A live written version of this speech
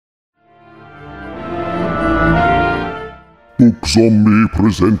Book Zombie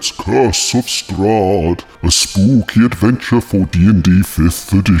presents Curse of Strahd, a spooky adventure for D&D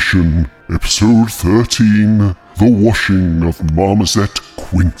 5th edition, episode 13, The Washing of Marmoset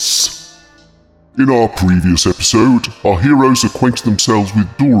Quince. In our previous episode, our heroes acquainted themselves with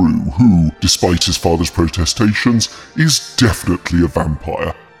Doru, who, despite his father's protestations, is definitely a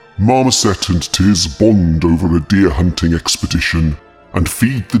vampire. Marmoset and Tiz bond over a deer hunting expedition, and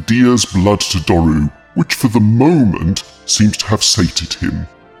feed the deer's blood to Doru, which for the moment seems to have sated him.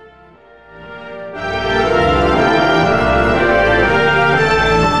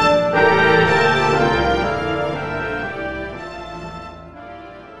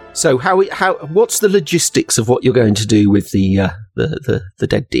 So what's the logistics of what you're going to do with the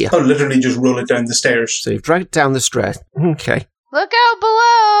dead deer? I'll literally just roll it down the stairs. So you've dragged it down the stairs. Okay. Look out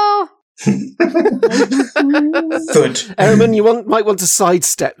below! Good. Ehrman, you might want to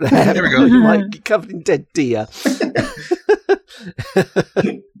sidestep there. There we go. You might be covered in dead deer.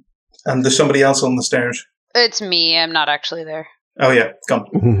 And there's somebody else on the stairs. It's me, I'm not actually there. Oh yeah,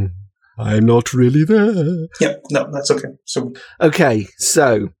 gone. I'm not really there. Yeah, no, that's okay. So Okay,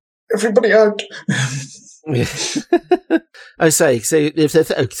 so everybody out. I say, so if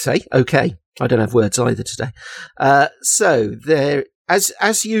say, okay. I don't have words either today. So there,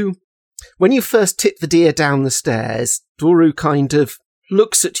 as you, when you first tip the deer down the stairs, Doru kind of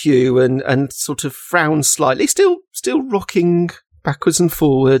looks at you and sort of frowns slightly, still rocking backwards and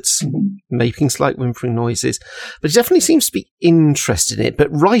forwards, making slight whimpering noises, but he definitely seems to be interested in it. But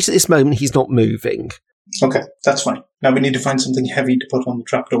right at this moment, he's not moving. Okay, that's fine. Now we need to find something heavy to put on the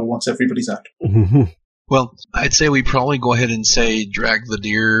trapdoor once everybody's out. Well, I'd say we probably go ahead and say drag the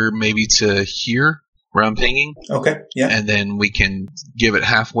deer maybe to here, where I'm pinging. Okay, yeah. And then we can give it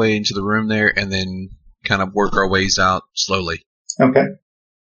halfway into the room there and then kind of work our ways out slowly. Okay.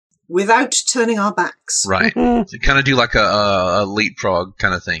 Without turning our backs. Right. So kind of do like a leapfrog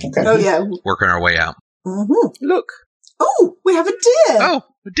kind of thing. Okay. Oh, yeah. Working our way out. Mm-hmm. Look, Oh, we have a deer. Oh,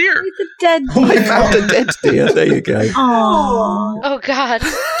 a deer. It's a dead I deer. found a dead deer. There you go. Oh. Oh god.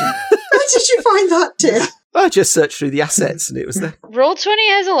 Where did you find that deer? I just searched through the assets and it was there. Roll20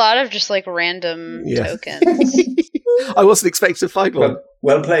 has a lot of just like random tokens. I wasn't expecting to find one.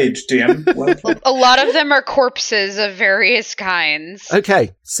 Well played, DM. Well played. A lot of them are corpses of various kinds.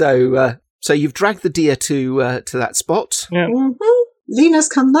 Okay, so you've dragged the deer to that spot. Mm-hmm. Lena's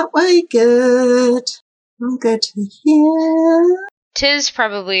come that way. Good. I'll go to here. Tiz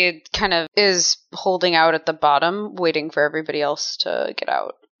probably kind of is holding out at the bottom, waiting for everybody else to get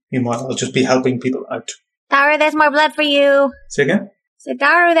out. Meanwhile, I'll just be helping people out. Daru, there's more blood for you. Say again? So,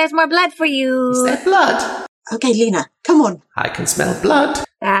 Daru, there's more blood for you. Is there blood? Okay, Lena, come on. I can smell blood.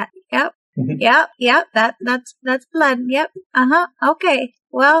 That, yep. Mhm. Yep, that's blood. Yep. Okay.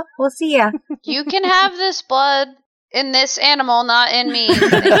 Well, we'll see ya. You can have this blood in this animal, not in me.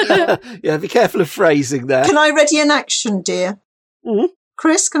 Thank you. Yeah, be careful of phrasing there. Can I ready an action, dear? Mhm.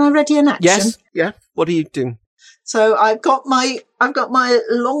 Chris, can I ready an action? Yes. Yeah. What are you doing? So I've got my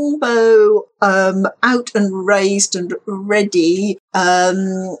longbow out and raised and ready,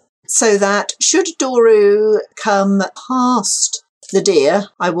 so that should Doru come past the deer,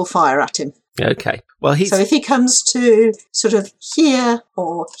 I will fire at him. Okay. Well, So if he comes to sort of here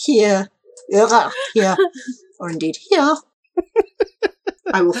or here, here, or indeed here,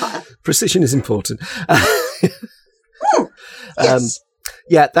 I will fire. precision is important. Yes.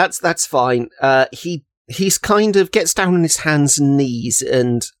 Yeah, that's fine. He's kind of gets down on his hands and knees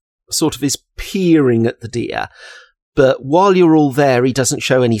and sort of is peering at the deer. But while you're all there, he doesn't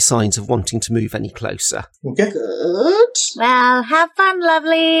show any signs of wanting to move any closer. Okay. Good. Well, have fun,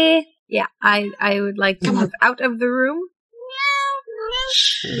 lovely. Yeah, I would like to move out of the room.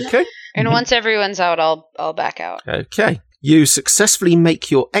 Okay. And once everyone's out, I'll back out. Okay. You successfully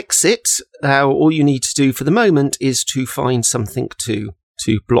make your exit. Now, all you need to do for the moment is to find something to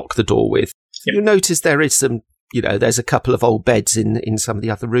block the door with. Yep. You notice there is some, there's a couple of old beds in some of the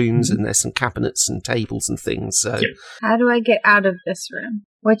other rooms, and there's some cabinets and tables and things. So Yep. How do I get out of this room?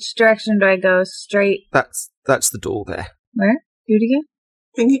 Which direction do I go? Straight? that's the door there. Where? Do it again?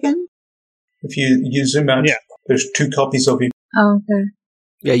 Thing again. If you zoom out, there's 2 copies of you. Oh, okay.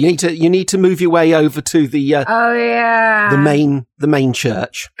 Yeah, you need to move your way over to the Oh, yeah. the main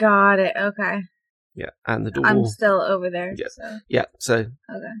church. Got it. Okay. Yeah, and the door. I'm still over there. Yeah. So. Yeah, so Okay.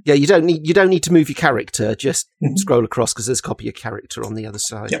 yeah, you don't need to move your character. Just scroll across because there's a copy of your character on the other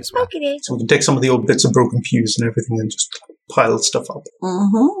side Yep. as well. Okay. So we can take some of the old bits of broken pews and everything and just pile stuff up.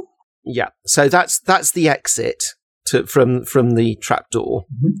 Mm-hmm. Yeah, so that's the exit from the trapdoor,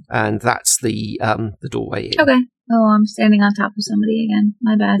 and that's the doorway in. Okay. Oh, I'm standing on top of somebody again.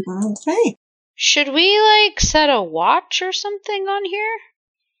 My bad. Okay. Should we, set a watch or something on here?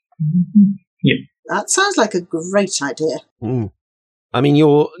 Yeah. That sounds like a great idea. Mm. I mean,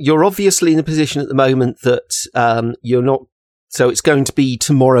 you're obviously in a position at the moment that you're not. So it's going to be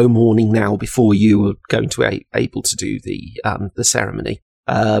tomorrow morning now before you are going to be able to do the ceremony.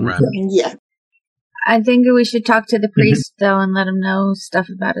 Right. Yeah. I think we should talk to the priest, though, and let him know stuff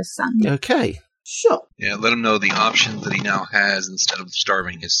about his son. Okay. Sure. Yeah, let him know the options that he now has instead of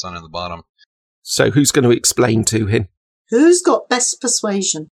starving his son in the bottom. So who's going to explain to him? Who's got best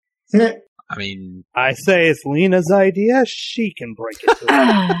persuasion? I mean, I say it's Lena's idea. She can break it to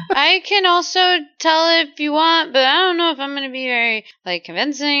him. I can also tell if you want, but I don't know if I'm going to be very,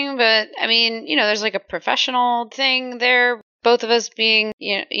 convincing. But, I mean, there's, a professional thing there. Both of us being,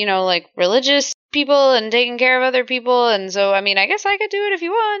 religious people and taking care of other people. And so, I mean, I guess I could do it if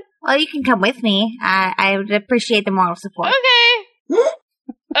you want. Well, you can come with me. I would appreciate the moral support. Okay.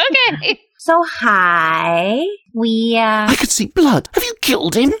 Okay. So, hi. I could see blood. Have you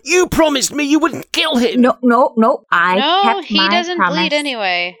killed him? You promised me you wouldn't kill him. No. I No, kept he my doesn't promise. bleed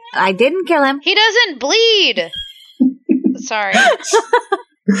anyway. I didn't kill him. He doesn't bleed. Sorry.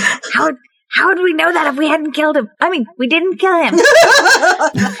 How would we know that if we hadn't killed him? I mean, we didn't kill him.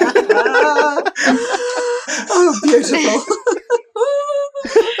 Oh, beautiful.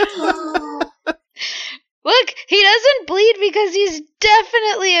 Look, he doesn't bleed because he's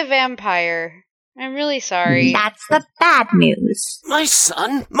definitely a vampire. I'm really sorry. That's the bad news.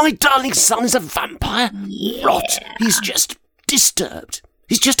 My darling son is a vampire? Yeah. Rot. He's just disturbed.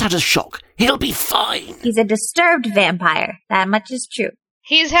 He's just had a shock. He'll be fine. He's a disturbed vampire. That much is true.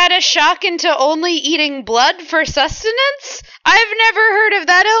 He's had a shock into only eating blood for sustenance? I've never heard of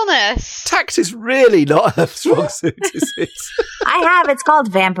that illness. Tact is really not a strong suit, is it? I have. It's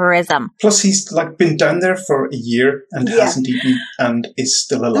called vampirism. Plus, he's been down there for a year and hasn't eaten and is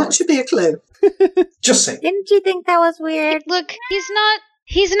still alive. That should be a clue. Just say. Didn't you think that was weird? Look, he's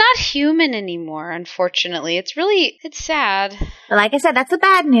not human anymore, unfortunately. It's sad. Like I said, that's the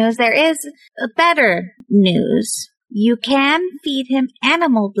bad news. There is a better news. You can feed him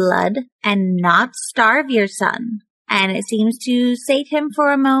animal blood and not starve your son. And it seems to sate him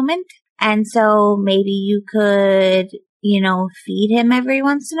for a moment. And so maybe you could, feed him every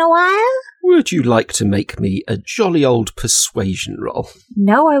once in a while? Would you like to make me a jolly old persuasion roll?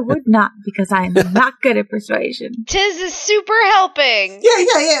 No, I would not, because I am not good at persuasion. Tis is super helping.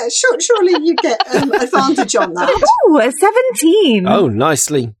 Yeah. Surely you get advantage on that. Ooh, a 17. Oh,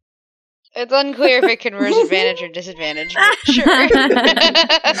 nicely. It's unclear if it confers advantage or disadvantage, but sure.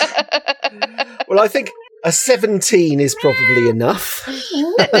 Well, I think a 17 is probably enough.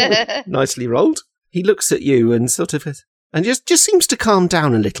 Nicely rolled. He looks at you and and just seems to calm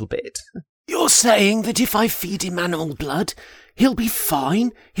down a little bit. You're saying that if I feed him animal blood, he'll be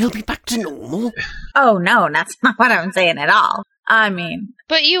fine? He'll be back to normal? Oh, no, that's not what I'm saying at all. I mean...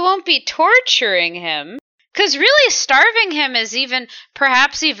 But you won't be torturing him. Because really, starving him is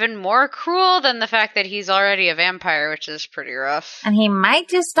perhaps even more cruel than the fact that he's already a vampire, which is pretty rough. And he might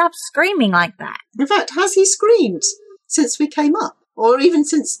just stop screaming like that. In fact, has he screamed since we came up? Or even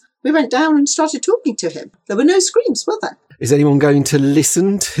since we went down and started talking to him? There were no screams, were there? Is anyone going to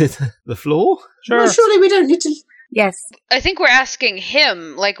listen to the floor? Sure. Well, surely we don't need to... Yes. I think we're asking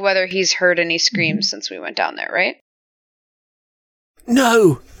him, whether he's heard any screams since we went down there, right?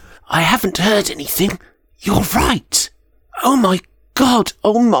 No, I haven't heard anything. You're right. Oh my God,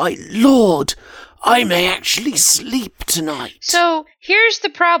 oh my Lord. I may actually sleep tonight. So, here's the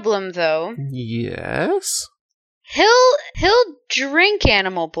problem, though. Yes? He'll drink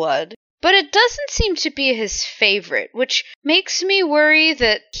animal blood, but it doesn't seem to be his favorite, which makes me worry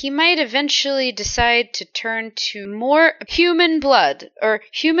that he might eventually decide to turn to more human blood, or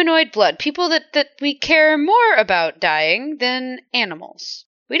humanoid blood, people that we care more about dying than animals.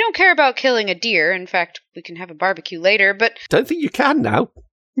 We don't care about killing a deer. In fact, we can have a barbecue later, but... Don't think you can now.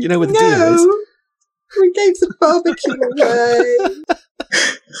 You know where the deer is. We gave the barbecue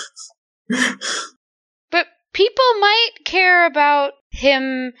away. But people might care about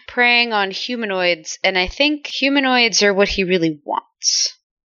him preying on humanoids, and I think humanoids are what he really wants.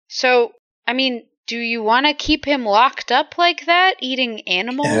 So, I mean, do you want to keep him locked up like that, eating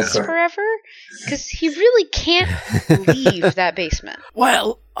animals forever? Because he really can't leave that basement.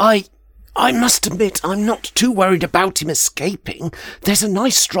 Well, I must admit I'm not too worried about him escaping. There's a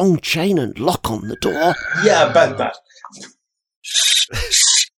nice strong chain and lock on the door. Yeah, about that.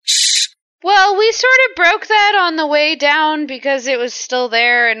 Well, we we sort of broke that on the way down because it was still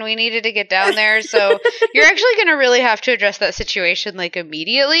there and we needed to get down there. So you're actually going to really have to address that situation like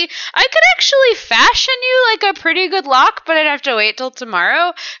immediately. I could actually fashion you like a pretty good lock, but I'd have to wait till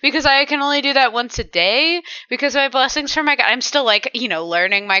tomorrow because I can only do that once a day because my blessings from my God. I'm still like,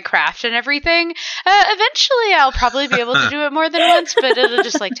 learning my craft and everything. Eventually I'll probably be able to do it more than once, but it'll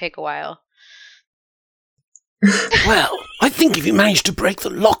just like take a while. Well, I think if you manage to break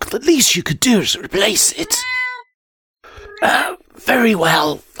the lock, the least you could do is replace it. Very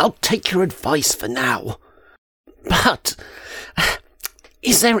well. I'll take your advice for now. But,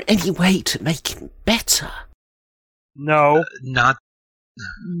 is there any way to make him better? No. Not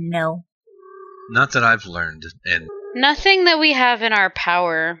No. that I've learned. And Nothing that we have in our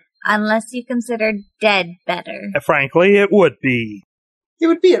power. Unless you consider dead better. Frankly, it would be. He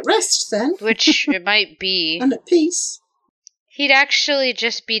would be at rest then. Which it might be. And at peace. He'd actually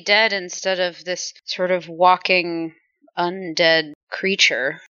just be dead instead of this sort of walking undead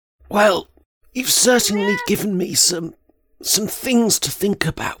creature. Well, you've certainly given me some things to think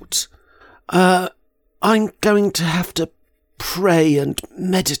about. I'm going to have to pray and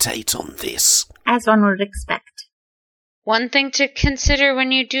meditate on this. As one would expect. One thing to consider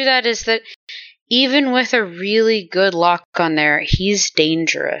when you do that is that even with a really good lock on there, he's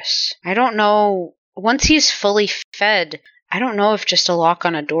dangerous. I don't know. Once he's fully fed, I don't know if just a lock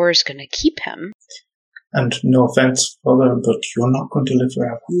on a door is going to keep him. And no offense, Father, but you're not going to live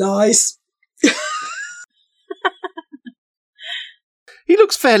forever. Nice. He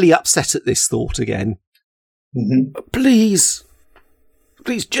looks fairly upset at this thought again. Mm-hmm. Please,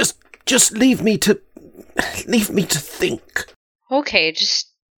 just leave me to think. Okay,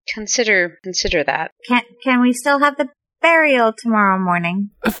 just consider that. Can we still have the burial tomorrow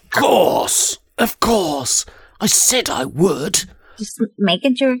morning? Of course. I said I would. Just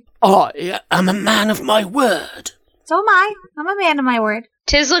making sure. I am a man of my word. So am I. I'm a man of my word.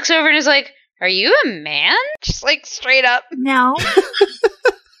 Tiz looks over and is like, "Are you a man?" Just like straight up. No.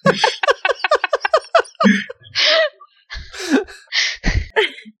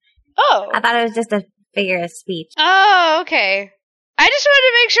 Oh. I thought it was just a figure of speech. Oh, okay. I just wanted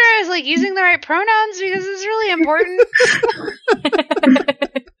to make sure I was like using the right pronouns because it's really important.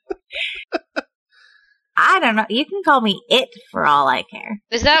 I don't know. You can call me it for all I care.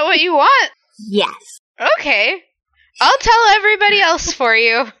 Is that what you want? Yes. Okay. I'll tell everybody else for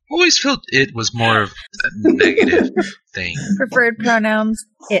you. always felt it was more of a negative thing. Preferred pronouns,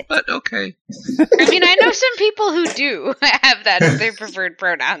 it. But okay. I mean, I know some people who do have that as their preferred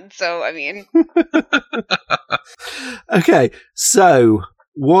pronoun, so I mean. Okay, so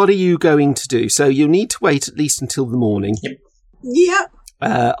what are you going to do? So you need to wait at least until the morning. Yep. Yeah.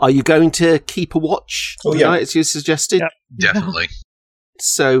 Are you going to keep a watch tonight, as you suggested? Yep. Definitely.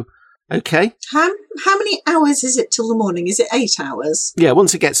 So, okay. How many hours is it till the morning? Is it 8 hours? Yeah,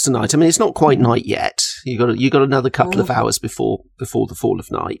 once it gets to night. I mean, it's not quite night yet. You got another couple of hours before the fall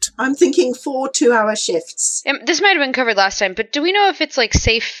of night. I'm thinking 4 2-hour shifts. This might have been covered last time, but do we know if it's like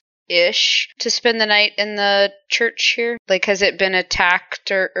safe-ish to spend the night in the church here? Like, has it been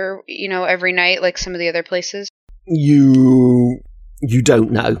attacked or every night like some of the other places? You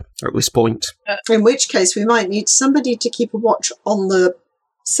don't know at this point. In which case, we might need somebody to keep a watch on the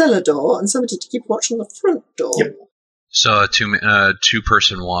cellar door and somebody to keep a watch on the front door. Yep. So a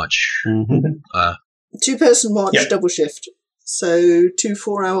two-person watch. Mm-hmm. 2-person watch, Yep. double shift. So 2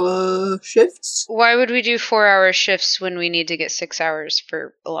 4-hour shifts. Why would we do 4-hour shifts when we need to get 6 hours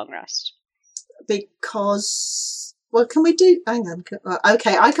for a long rest? Because, well, can we do? Hang on.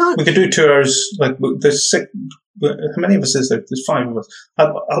 Okay, I can't. We could do 2 hours. Like there's 6. How many of us is there? There's 5 of us.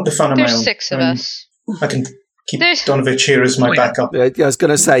 I'll be fine on my own. There's 6 of us. I can keep There's- Donovich here as my backup. I was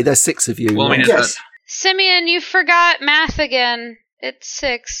going to say, there's 6 of you. Well, I mean, Yes. Simeon, you forgot math again. It's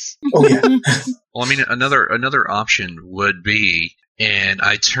 6. Oh yeah. Well, I mean, another option would be, and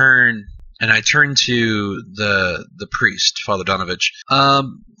I turn to the priest, Father Donovich.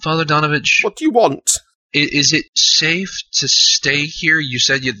 Father Donovich, What do you want? is it safe to stay here? You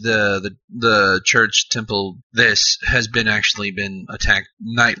said the church temple has actually been attacked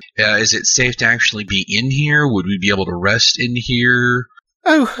night. Is it safe to actually be in here? Would we be able to rest in here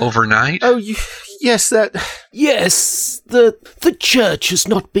overnight? Yes, the church has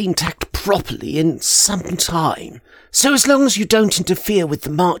not been attacked properly in some time. So as long as you don't interfere with the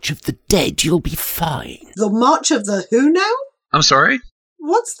March of the Dead, you'll be fine. The March of the Who now? I'm sorry?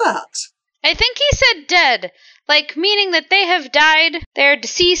 What's that? I think he said dead, like meaning that they have died, they're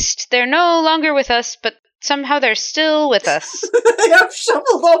deceased, they're no longer with us, but somehow they're still with us. They have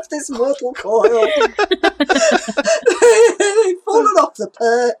shoveled off this mortal coil. They've fallen off the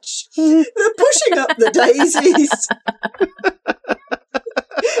perch. They're pushing up the daisies.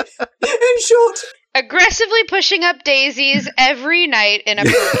 In short, Aggressively pushing up daisies every night in a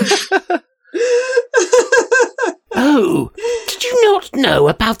perch. Oh, did you not know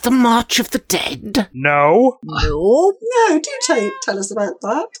about the March of the Dead? No. no, do tell us about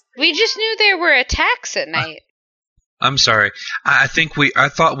that. We just knew there were attacks at night. I'm sorry. I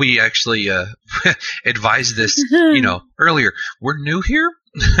thought we actually advised this, earlier. We're new here?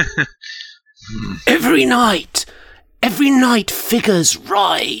 Every night figures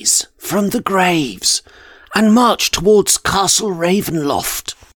rise from the graves and march towards Castle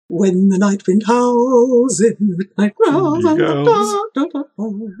Ravenloft. When the night wind howls in the midnight growls and the dark.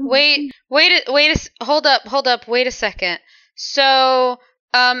 Hold up, wait a second. So,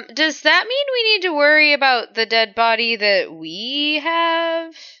 does that mean we need to worry about the dead body that we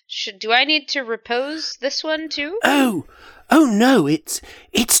have? Do I need to repose this one too? Oh no, it's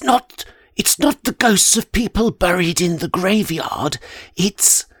not the ghosts of people buried in the graveyard.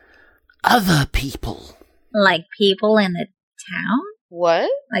 It's other people. Like people in a town? What?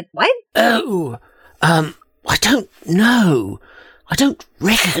 Like what? Oh, I don't know. I don't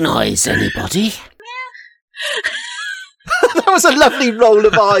recognise anybody. That was a lovely roll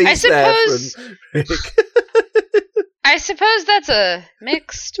of eyes I suppose that's a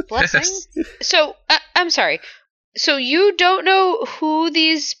mixed blessing. So, I'm sorry. So you don't know who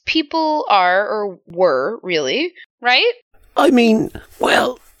these people are or were, really, right? I mean,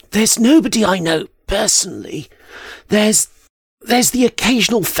 well, there's nobody I know personally. There's the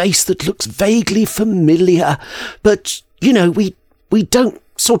occasional face that looks vaguely familiar, but, we don't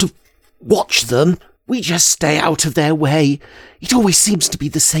sort of watch them. We just stay out of their way. It always seems to be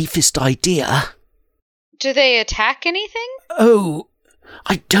the safest idea. Do they attack anything? Oh,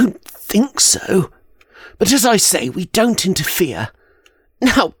 I don't think so. But as I say, we don't interfere.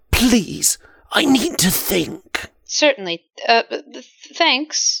 Now, please, I need to think. Certainly.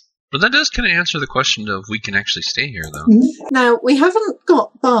 Thanks. But that does kind of answer the question of we can actually stay here, though. Now, we haven't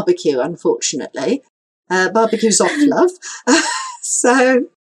got barbecue, unfortunately. Barbecue's off, love. So,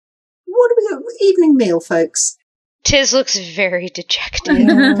 what do we got? Evening meal, folks. Tiz looks very dejected.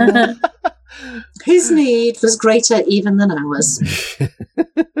 His need was greater even than ours.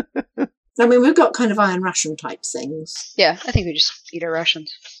 I mean, we've got kind of iron ration type things. Yeah, I think we just eat our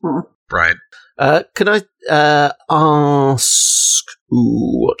rations. Right. Can I ask...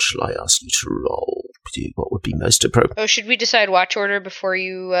 Ooh, what shall I ask you to roll? What would be most appropriate? Oh, should we decide watch order before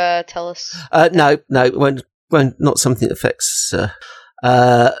you tell us? No, it won't, not something that affects...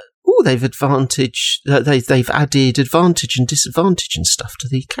 they've they've added advantage and disadvantage and stuff to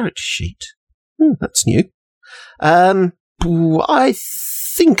the character sheet. That's new. I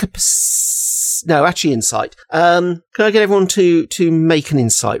think no, actually insight. Can I get everyone to make an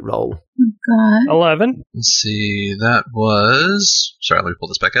insight roll? God. 11. Let's see. That was... Sorry, let me pull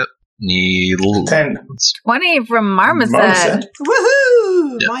this back up. 10. 20 from Marmoset.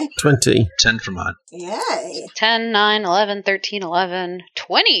 Woohoo! Yep. 20. 10 for mine. Yay! 10, 9, 11, 13, 11,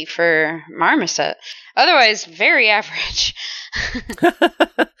 20 for Marmoset. Otherwise, very average.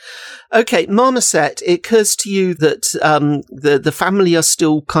 Okay, Marmoset, it occurs to you that the family are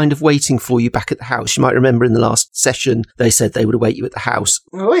still kind of waiting for you back at the house. You might remember in the last session, they said they would await you at the house.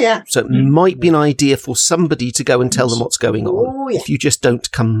 Oh, yeah. So it might be an idea for somebody to go and tell them what's going on. Oh, yeah. If you just don't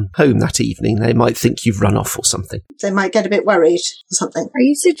come home that evening, they might think you've run off or something. They might get a bit worried or something. Are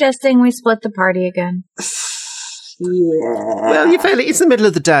you suggesting we split the party again? Yeah. Well, it's the middle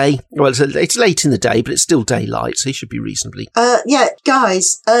of the day. Well, it's late in the day, but it's still daylight, so you should be reasonably... Yeah,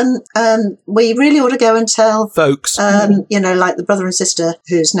 guys, we really ought to go and tell... Folks. Like the brother and sister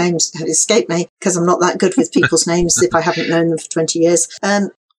whose names have escaped me, because I'm not that good with people's names if I haven't known them for 20 years.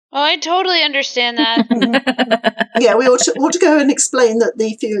 I totally understand that. Yeah, we ought to go and explain that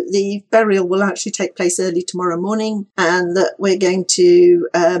the burial will actually take place early tomorrow morning, and that we're going to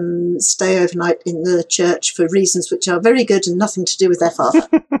stay overnight in the church for reasons which are very good and nothing to do with their father.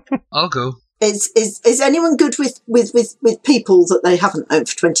 I'll go. Is anyone good with people that they haven't known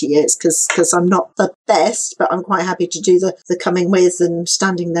for 20 years? Because I'm not the best, but I'm quite happy to do the coming with and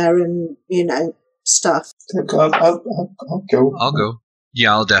standing there and stuff. I'll go. I'll go.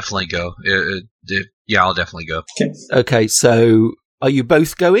 Yeah, I'll definitely go. I'll definitely go. Okay, so are you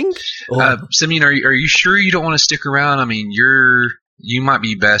both going? Simeon, are you sure you don't want to stick around? I mean, you might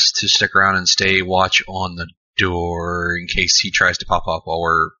be best to stick around and stay watch on the door in case he tries to pop up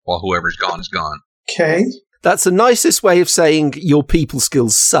while whoever's gone is gone. Okay. That's the nicest way of saying your people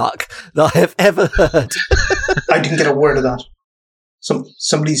skills suck that I have ever heard. I didn't get a word of that.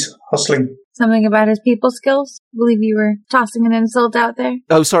 Somebody's hustling. Something about his people skills? I believe you were tossing an insult out there.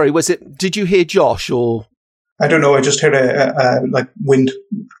 Oh, sorry. Did you hear Josh or? I don't know. I just heard a like wind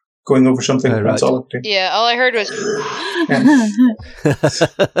going over something. Oh, That's right. all I did. Yeah, all I heard was. Yeah.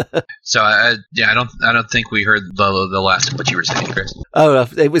 So I don't think we heard the last of what you were saying, Chris. Oh,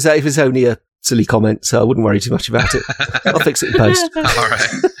 it was only a silly comment, so I wouldn't worry too much about it. I'll fix it in post. All right.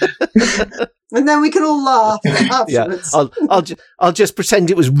 And then we can all laugh Yeah, afterwards. I'll just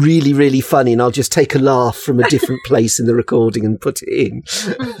pretend it was really, really funny, and I'll just take a laugh from a different place in the recording and put it in.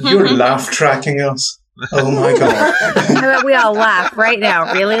 You're laugh tracking us. Oh my god. I bet we all laugh right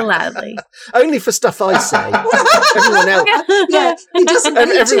now, really loudly. Only for stuff I say. Everyone else, Yeah, he doesn't need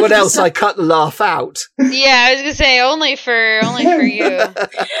to. everyone else, I cut the laugh out. Yeah, I was gonna say only for you.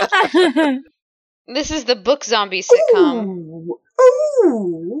 This is the book zombie sitcom.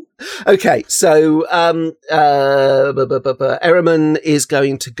 Ooh. Okay, so Ehrman is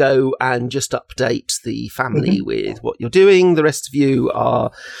going to go and just update the family with what you're doing. The rest of you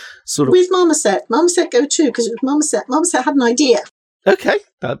are sort of... With Marmoset. Marmoset go too, because it was Marmoset. Marmoset had an idea. Okay.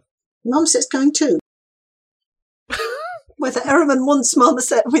 Marmoset's going too. Whether Ehrman wants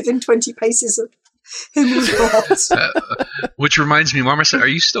Marmoset within 20 paces of him or not. Which reminds me, Marmoset, are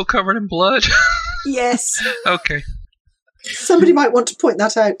you still covered in blood? Yes. Okay. Somebody might want to point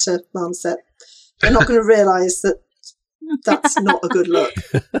that out to Marmoset. They're not going to realise that that's not a good look.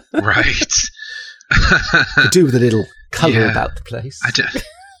 Right. Could do with a little colour Yeah. about the place.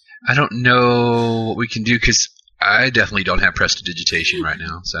 I don't know what we can do because I definitely don't have prestidigitation right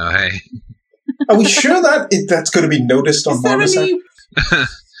now. So, hey. Are we sure that's going to be noticed on Is there Marmoset? any...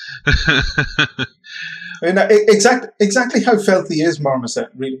 I mean, exactly how filthy is Marmoset,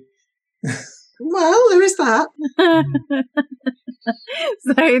 really? Well, there is that.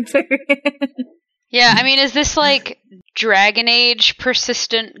 Sorry, Yeah, I mean, is this like Dragon Age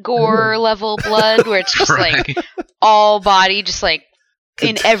persistent gore level blood where it's just like all body, just like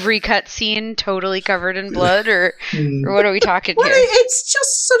in every cutscene, totally covered in blood, or what are we talking Well, here? it's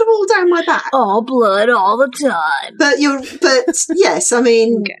just sort of all down my back. all blood all the time. But yes, I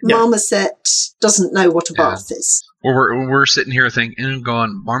mean, Yeah. Marmoset doesn't know what a bath is. Well, we're sitting here thinking and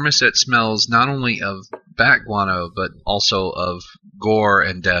going, Marmoset smells not only of bat guano, but also of gore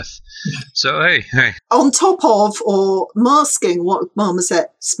and death. So, hey. On top of or masking what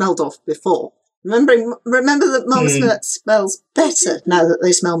Marmoset smelled of before. Remember that Marmoset smells better now that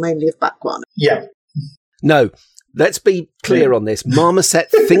they smell mainly of bat guano. Yeah. No, let's be clear on this.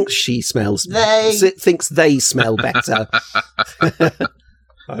 Marmoset thinks she smells... thinks they smell better.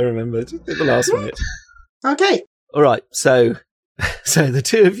 I remembered at the last minute. Okay. All right, so the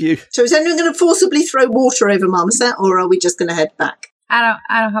two of you... So is anyone going to forcibly throw water over Marmoset, or are we just going to head back? I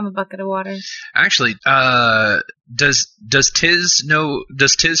don't have a bucket of water. Actually, does Tiz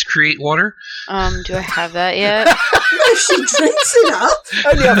create water? Do I have that yet? If she drinks it up.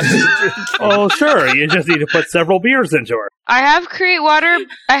 Only after you drink. Oh, sure. You just need to put several beers into her. I have create water,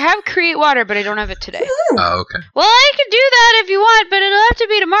 but I don't have it today. Oh, okay. Well, I could do that if you want, but it'll have to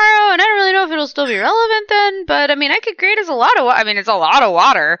be tomorrow, and I don't really know if it'll still be relevant then. But I mean, I could create as a lot of. I mean, it's a lot of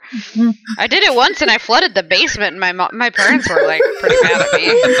water. I did it once, and I flooded the basement, and my parents were like pretty mad at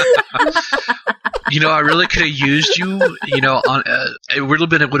me. You know, I really could have used you. You know, on it would have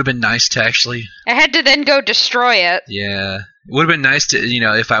been nice to actually. I had to then go destroy it. Yeah, it would have been nice to, you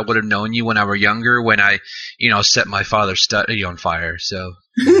know, if I would have known you when I were younger, when I, you know, set my father's study on fire. So.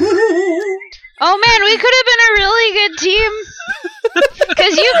 Oh man, we could have been a really good team.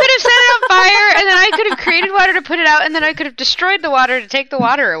 Because you could have set it on fire, and then I could have created water to put it out, and then I could have destroyed the water to take the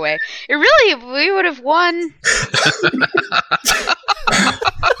water away. We would have won.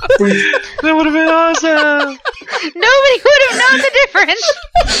 That would have been awesome. Nobody would have known the difference.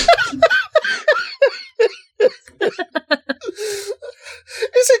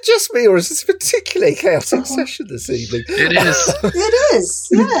 Is it just me, or is this a particularly chaotic session this evening? It is. It is,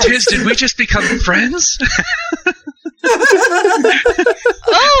 yes. Tiz, did we just become friends?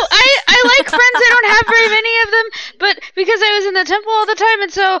 Oh, I like friends. I don't have very many of them, but because I was in the temple all the time,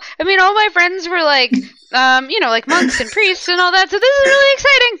 and so, I mean, all my friends were like, you know, like monks and priests and all that, so this is really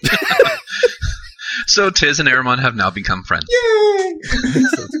exciting. So Tiz and Aramon have now become friends. Yay!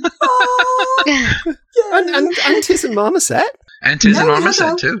 And Tiz and Marmoset. And Tiz and Yeah, Marmoset,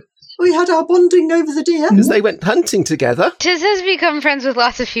 hello. too. We had our bonding over the deer. Because they went hunting together. Tiz has become friends with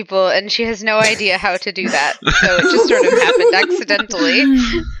lots of people, and she has no idea how to do that. So it just sort of happened accidentally.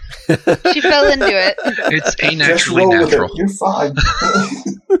 She fell into it. It's a Just naturally roll with natural. it. You're fine.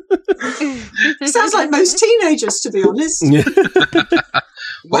 Sounds like most teenagers, to be honest.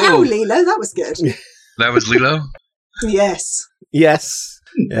 Wow, Whoa. Lilo, that was good. That was Lilo? Yes. Yes.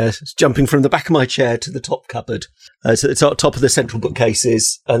 Yes, it's jumping from the back of my chair to the top cupboard, to the top of the central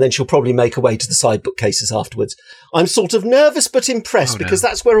bookcases, and then she'll probably make her way to the side bookcases afterwards. I'm sort of nervous but impressed because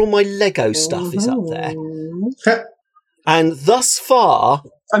that's where all my Lego stuff is up there. And thus far,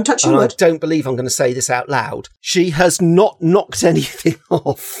 I'm touching and I wood. don't believe I'm going to say this out loud, she has not knocked anything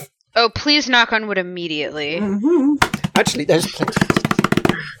off. Oh, please knock on wood immediately. Actually, there's plenty.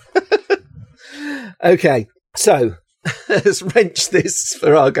 Okay, so let's wrench this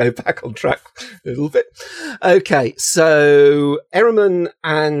Virago back on track a little bit. Okay, so Ehrman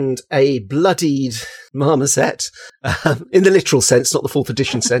and a bloodied marmoset, in the literal sense, not the 4th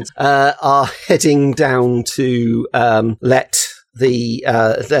edition sense, are heading down to let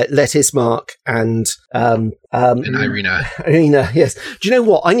Ismark and Irina, yes. Do you know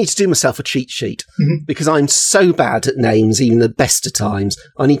what? I need to do myself a cheat sheet because I'm so bad at names, even the best of times.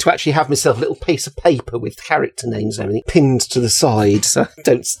 I need to actually have myself a little piece of paper with character names and everything pinned to the side. So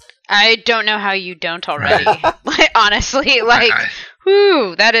I don't know how you don't already. Honestly,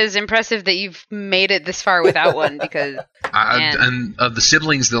 whew, that is impressive that you've made it this far without one because... and of the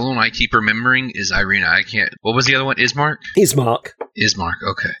siblings, the only one I keep remembering is Irina. I can't... What was the other one? Ismark? Ismark,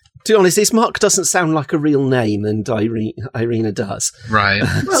 okay. To be honest, Ismark doesn't sound like a real name, and Irina does. Right.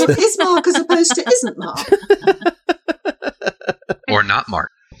 Well, is Mark as opposed to isn't Mark. Or not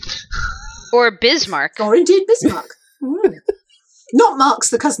Mark. Or Bismarck. Or indeed Bismarck. Not Mark's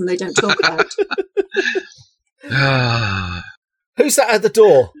the cousin they don't talk about. Who's that at the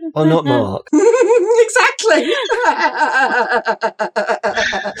door? Oh, not Mark. Exactly.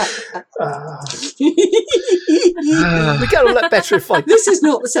 We get a lot better if I... This is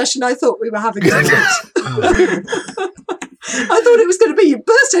not the session I thought we were having tonight. I thought it was going to be you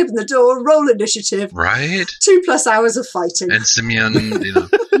burst open the door, roll initiative. Right. 2+ hours of fighting. And Simeon,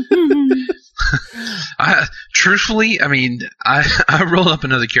 truthfully, I mean, I rolled up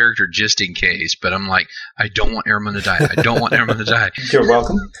another character just in case, but I'm like, I don't want Ehrman to die. I don't want Ehrman to die. You're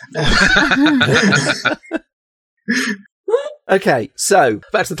welcome. Okay, so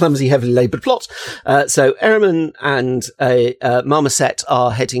back to the clumsy, heavily laboured plot. So Ehrman and Marmoset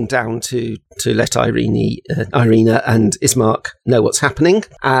are heading down to let Irina and Ismark know what's happening.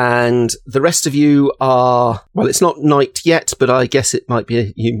 And the rest of you are, well, it's not night yet, but I guess it might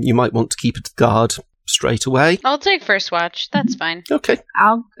be, you might want to keep a guard straight away. I'll take first watch. That's fine. Okay.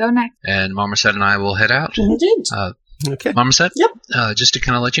 I'll go next. And Marmoset and I will head out. Indeed. Okay. Marmoset? Yep. Just to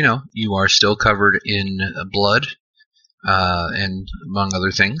kind of let you know, you are still covered in blood. And among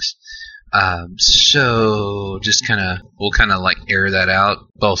other things. So just we'll like air that out,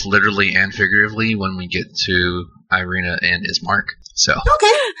 both literally and figuratively, when we get to Irina and Ismark. So.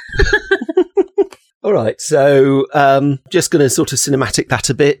 Okay. All right, so just going to sort of cinematic that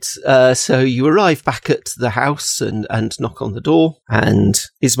a bit. So you arrive back at the house and knock on the door, and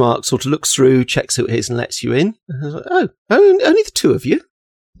Ismark sort of looks through, checks who it is, and lets you in. And I was like, only the two of you?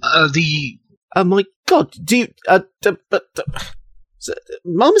 Oh my God! Do you?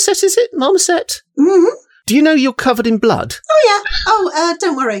 Marmoset, is it? Marmoset? Mm-hmm. Do you know you're covered in blood? Oh yeah. Oh,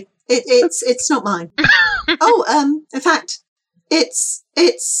 don't worry. It's not mine. In fact, it's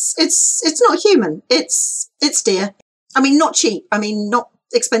not human. It's deer. I mean, not cheap. I mean, not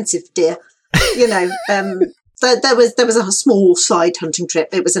expensive deer. You know. There was a small side hunting trip.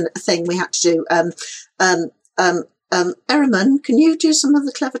 It was a thing we had to do. Ehrman, can you do some of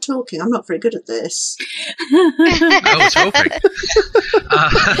the clever talking? I'm not very good at this. I was hoping.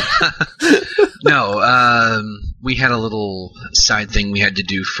 No, we had a little side thing we had to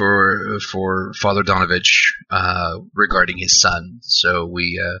do for Father Donovich regarding his son. So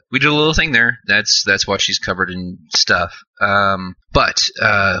we did a little thing there. That's why she's covered in stuff. But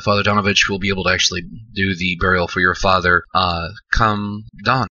Father Donovich will be able to actually do the burial for your father come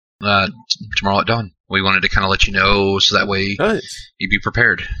dawn. Tomorrow at dawn. We wanted to kind of let you know so that way you'd be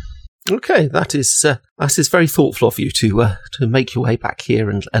prepared. Okay, that is very thoughtful of you to make your way back here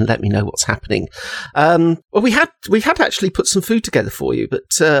and let me know what's happening. Well, we had actually put some food together for you, but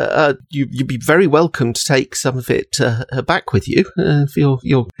you'd be very welcome to take some of it back with you if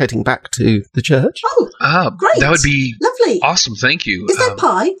you're heading back to the church. Oh, great! That would be lovely. Awesome, thank you. Is there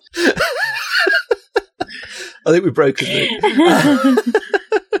pie? I think we've broken it.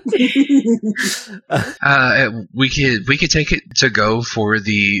 We could take it to go for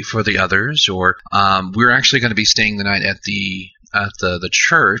the others, or we're actually going to be staying the night at the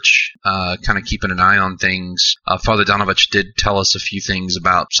church, kind of keeping an eye on things. Father Donovich did tell us a few things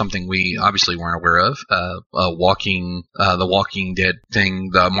about something we obviously weren't aware of. The Walking Dead thing,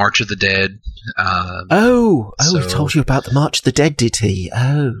 the March of the Dead. He told you about the March of the Dead, did he?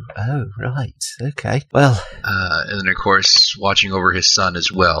 Oh, right. Okay. Well. And then, of course, watching over his son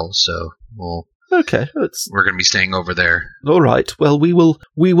as well, so we'll... Okay, we're going to be staying over there. All right. Well, we will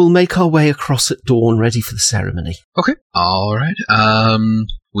make our way across at dawn, ready for the ceremony. Okay. All right.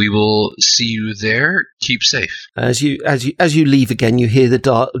 We will see you there. Keep safe. As you leave again, you hear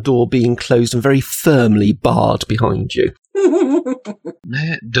the door being closed and very firmly barred behind you.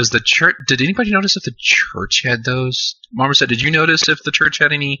 Does the church? Did anybody notice if the church had those? Mama said, did you notice if the church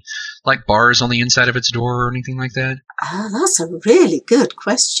had any bars on the inside of its door or anything like that? That's a really good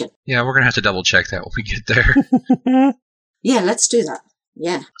question. Yeah, we're gonna have to double check that when we get there. Yeah, let's do that.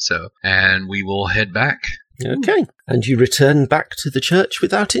 Yeah. So, and we will head back. Okay, and you return back to the church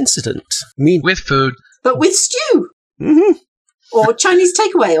without incident. With food, but with stew. Mm-hmm. Or Chinese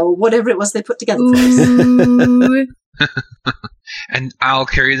takeaway, or whatever it was they put together for us. And I'll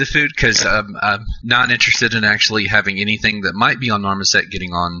carry the food because I'm not interested in actually having anything that might be on Marmoset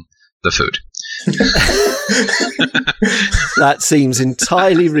getting on the food. That seems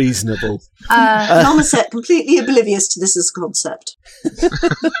entirely reasonable. Marmoset completely oblivious to this as a concept.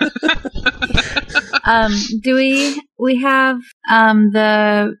 Do we have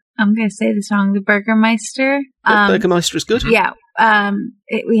I'm going to say this wrong, the Burgermeister? Burgermeister is good. Yeah.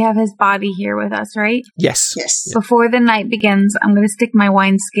 We have his body here with us, right? Yes. Before the night begins, I'm going to stick my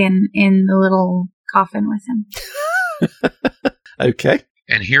wineskin in the little coffin with him. Okay.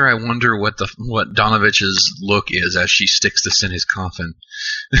 And here I wonder what Donovich's look is as she sticks this in his coffin.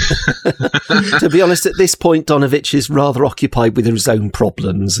 To be honest, at this point, Donovich is rather occupied with his own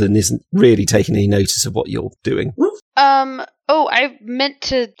problems and isn't really taking any notice of what you're doing. I meant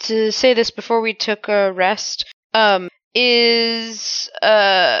to say this before we took a rest. How is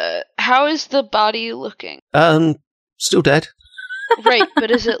the body looking? Still dead. Right,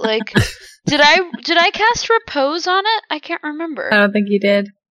 but is it did I cast repose on it? I can't remember. I don't think you did.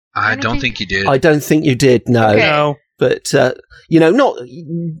 I don't think you did. I don't think you did, no. Okay. No. But, bear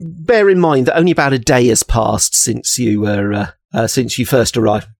in mind that only about a day has passed since you first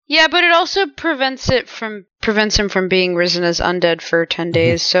arrived. Yeah, but it also prevents him from being risen as undead for 10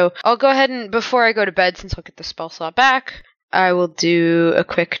 days. So I'll go ahead and, before I go to bed, since I'll get the spell slot back, I will do a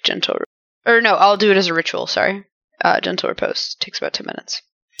quick I'll do it as a ritual, sorry. Gentle repose. Takes about 10 minutes.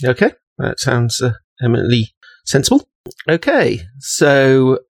 Okay, that sounds eminently sensible. Okay,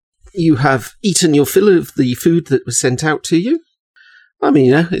 so you have eaten your fill of the food that was sent out to you. I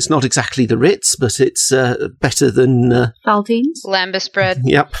mean, it's not exactly the Ritz, but it's better than... Saltines? Lambus bread.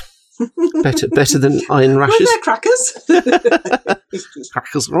 Yep. Better than iron Were rashes. there crackers?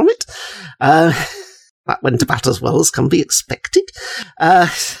 Crackers are on it. That went about as well as can be expected.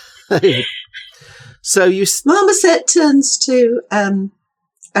 So you... Marmoset turns to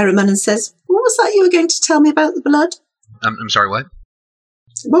Araman and says, what was that you were going to tell me about the blood? I'm sorry, what?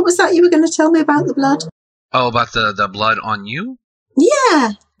 What was that you were going to tell me about the blood? Oh, about the blood on you?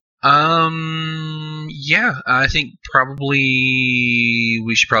 Yeah. Yeah, I think probably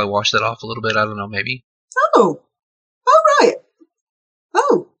we should probably wash that off a little bit. I don't know, maybe. Oh, right.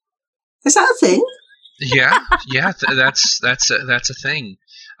 Oh, is that a thing? Yeah, that's a thing.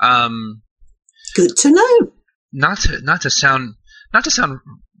 Good to know. Not to sound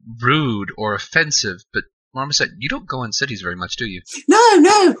rude or offensive, but Marmoset, you don't go in cities very much, do you? No.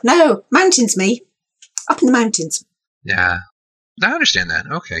 Mountains, me. Up in the mountains. Yeah. I understand that.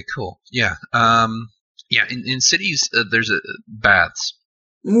 Okay, cool. Yeah. Yeah, in cities, there's baths.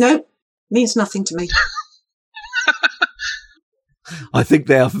 Nope. Means nothing to me. I think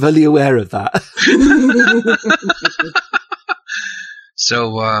they are fully aware of that.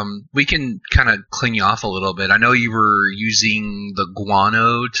 So we can kind of clean you off a little bit. I know you were using the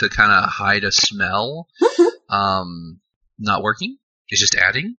guano to kind of hide a smell. Not working. It's just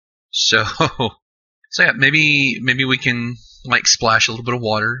adding. So yeah, maybe we can splash a little bit of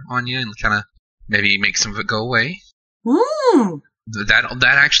water on you and kind of maybe make some of it go away. That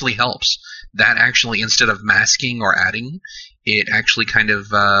actually helps. That actually, instead of masking or adding, it actually kind of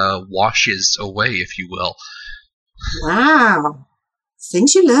washes away, if you will. Wow.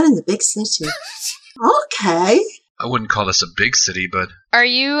 Things you learn in the big city. Okay. I wouldn't call this a big city, but... Are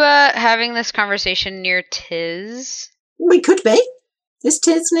you having this conversation near Tiz? We could be. Is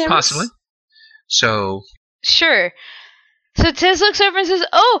Tiz near us? Possibly. So... Sure. So Tiz looks over and says,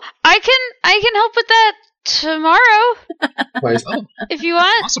 "Oh, I can help with that tomorrow Right. Oh, if you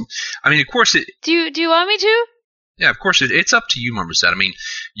want. awesome. I mean, of course, Do you want me to?" yeah, of course, it's up to you, Marmoset. I mean,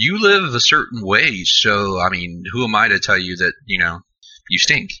 you live a certain way, so, I mean, who am I to tell you that, you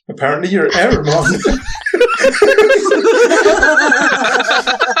stink? Apparently you're Aramon.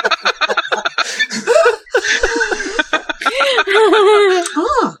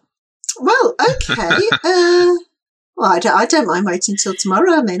 Well, okay. Well, I don't mind waiting till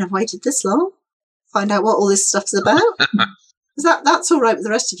tomorrow. I mean, I've waited this long. Find out what all this stuff's about. That's all right with the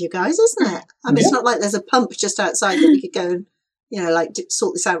rest of you guys, isn't it? I mean, It's not like there's a pump just outside that we could go and,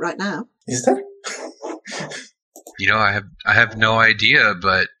 sort this out right now. Is there? I have no idea,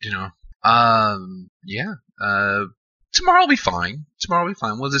 but, yeah. Tomorrow will be fine.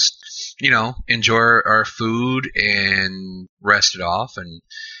 We'll just, enjoy our food and rest it off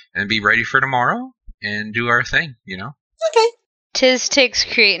and be ready for tomorrow and do our thing, Okay. Tiz takes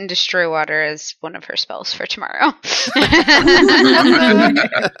Create and Destroy Water as one of her spells for tomorrow.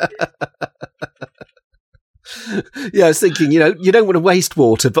 Yeah, I was thinking, you don't want to waste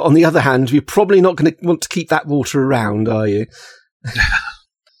water, but on the other hand, you're probably not going to want to keep that water around, are you?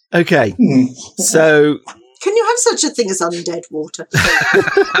 Okay, so... Can you have such a thing as undead water?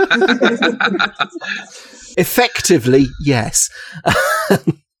 Effectively, yes.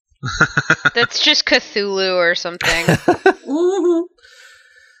 That's just Cthulhu or something.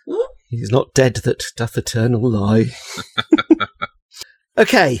 He's not dead that doth eternal lie.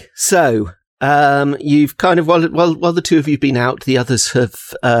 Okay, so you've kind of while the two of you've been out, the others have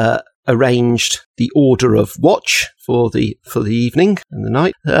arranged the order of watch for the evening and the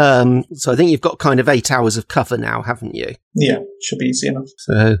night. So I think you've got kind of 8 hours of cover now, haven't you? Yeah, should be easy enough.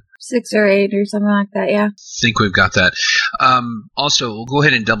 So 6 or 8 or something like that, yeah. Think we've got that. Also, we'll go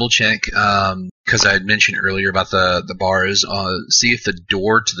ahead and double check, because I had mentioned earlier about the bars, see if the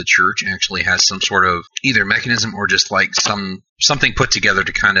door to the church actually has some sort of either mechanism or just like something put together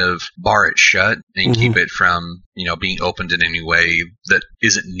to kind of bar it shut and keep it from, being opened in any way that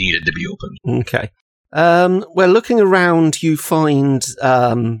isn't needed to be opened. Okay. Well, looking around, you find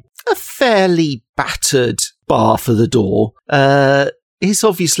a fairly battered bar for the door. It's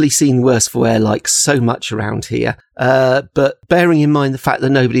obviously seen worse for wear, like so much around here. But bearing in mind the fact that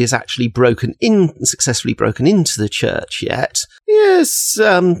nobody has actually successfully broken into the church yet, yes,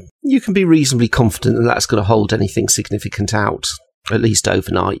 you can be reasonably confident that that's going to hold anything significant out, at least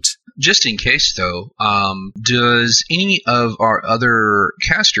overnight. Just in case, though, does any of our other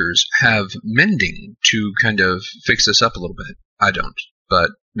casters have mending to kind of fix this up a little bit? I don't, but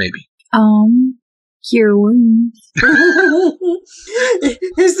maybe. Cure wounds.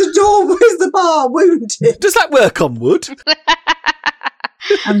 Is the bar wounded? Does that work on wood?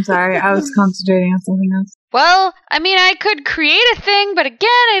 I'm sorry, I was concentrating on something else. Well, I mean, I could create a thing, but again,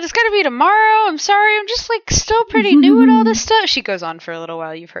 it's got to be tomorrow. I'm sorry, I'm just still pretty new at all this stuff. She goes on for a little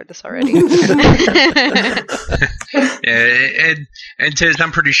while. You've heard this already. Yeah, and Tiz,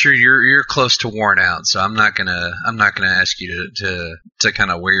 I'm pretty sure you're close to worn out, so I'm not gonna ask you to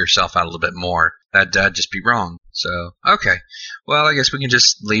kind of wear yourself out a little bit more. That'd just be wrong. So, okay. Well, I guess we can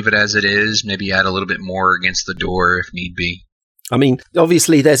just leave it as it is, maybe add a little bit more against the door if need be. I mean,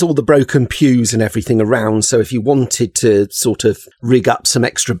 obviously there's all the broken pews and everything around, so if you wanted to sort of rig up some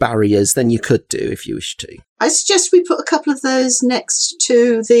extra barriers, then you could do if you wish to. I suggest we put a couple of those next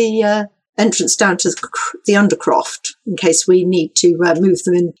to the entrance down to the undercroft, in case we need to move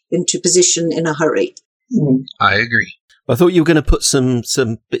them into position in a hurry. I agree. I thought you were going to put some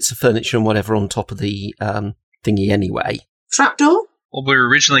bits of furniture and whatever on top of the thingy anyway. Trapdoor? Well, we were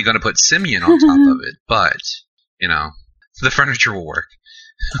originally going to put Simeon on top of it, but, the furniture will work.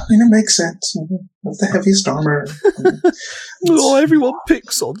 I mean, it makes sense. With the heaviest armor. Oh, everyone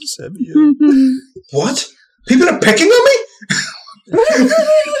picks on Simeon. What? People are picking on me?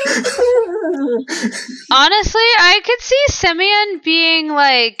 Honestly, I could see Simeon being,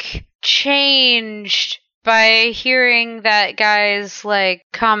 changed by hearing that guy's,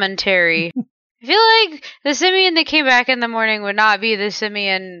 commentary. I feel like the Simeon that came back in the morning would not be the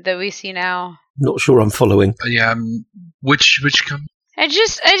Simeon that we see now. Not sure I'm following. Yeah, which come? I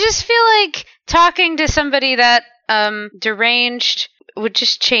just feel like talking to somebody that deranged would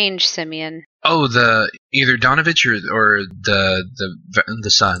just change Simeon. Oh, either Donovich or the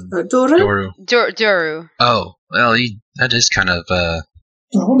son. Doru? Doru. Oh, well, that is kind of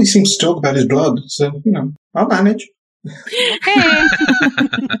All he seems to talk about is blood, so I'll manage. Hey.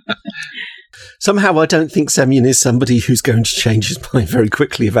 Somehow I don't think Simeon is somebody who's going to change his mind very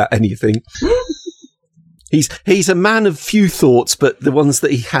quickly about anything. He's a man of few thoughts, but the ones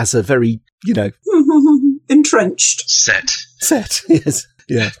that he has are very, It Entrenched. Set. Yes.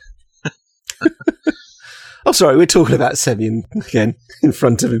 Yeah. Oh, sorry, we're talking about Semyon again in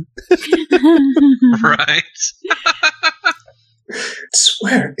front of him. Right. I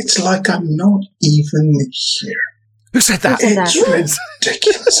swear, it's like I'm not even here. Who said that? It's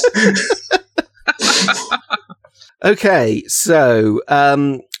ridiculous. Okay, so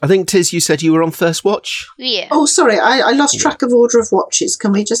I think, Tiz, you said you were on first watch? Yeah. Oh, sorry, I lost track of order of watches.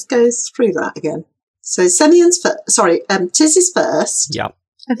 Can we just go through that again? So Semyon's Tiz is first. Yeah.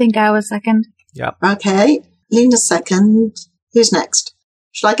 I think I was second. Yeah. Okay, Lena's second. Who's next?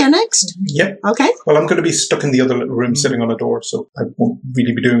 Shall I go next? Yep. Okay. Well, I'm going to be stuck in the other little room sitting on a door, so I won't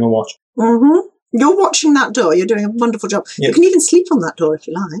really be doing a watch. Mm-hmm. You're watching that door. You're doing a wonderful job. Yep. You can even sleep on that door if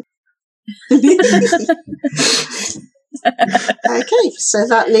you like. Okay, so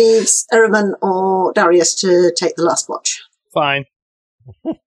that leaves Ereman or Darius to take the last watch. Fine.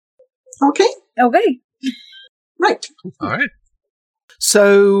 Okay, Okay. right. All right.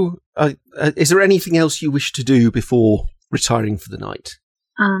 So, is there anything else you wish to do before retiring for the night?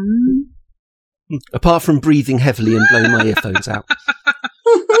 Apart from breathing heavily and blowing my earphones out.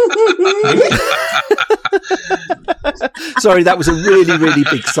 Sorry, that was a really, really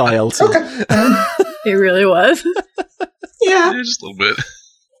big sigh, Alton. Okay. It really was. Yeah. Yeah, just a little bit.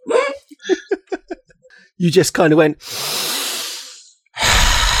 You just kind of went...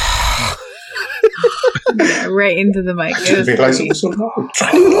 Yeah, right into the mic. I didn't realise it was so loud.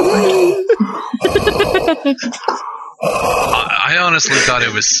 I honestly thought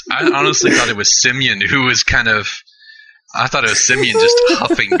it was Simeon who was kind of. I thought it was Simeon just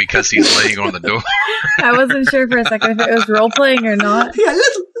huffing because he's laying on the door. I wasn't sure for a second if it was role playing or not. Yeah,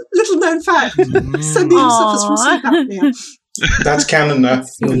 little known fact. Semyon suffers from sleep apnea. That's canon now.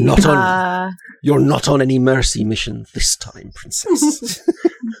 You're not on any mercy mission this time, princess.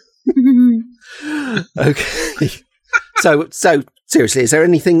 Okay. So seriously, is there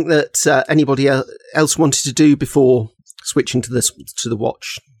anything that anybody else wanted to do before switching to the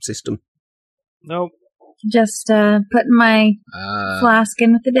watch system? Nope. Just putting my flask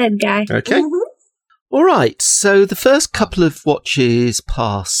in with the dead guy. Okay. Mhm. All right. So the first couple of watches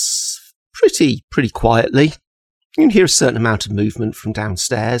pass pretty quietly. You can hear a certain amount of movement from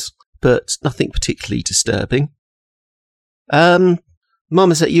downstairs, but nothing particularly disturbing.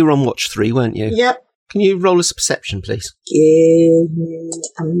 Marmoset, you were on watch 3, weren't you? Yep. Can you roll us a perception, please? Give me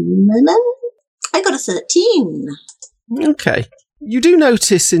a moment. I got a 13. Okay. You do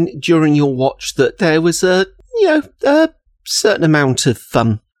notice during your watch that there was a certain amount of,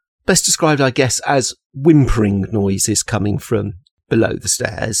 best described, I guess, as whimpering noises coming from below the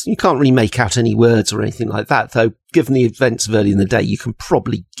stairs. You can't really make out any words or anything like that, though, given the events of early in the day, you can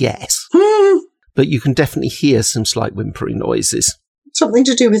probably guess. But you can definitely hear some slight whimpering noises. Something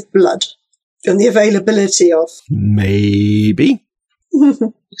to do with blood and the availability of. Maybe.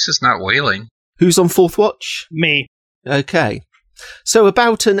 This is not wailing. Who's on fourth watch? Me. Okay. So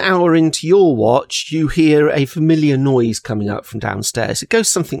about an hour into your watch, you hear a familiar noise coming up from downstairs. It goes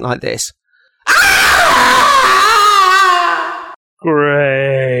something like this.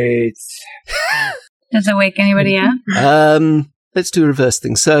 Great. Does it wake anybody up? Let's do a reverse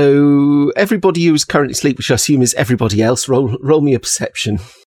thing. So everybody who is currently asleep, which I assume is everybody else, roll me a perception.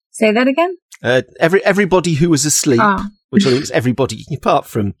 Say that again? Everybody who was asleep, Oh. which I think is everybody apart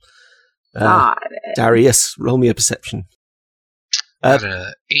from Got it. Darius. Roll me a perception. Got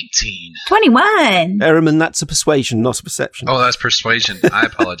a 18. 21. Ereman, that's a persuasion, not a perception. Oh, that's persuasion. I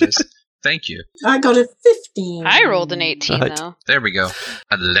apologize. Thank you. I got a 15. I rolled an 18, Right. though. There we go.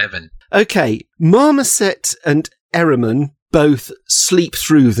 11. Okay, Marmoset and Ereman both sleep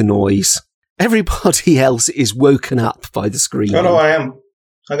through the noise. Everybody else is woken up by the screaming. Oh, no, I am.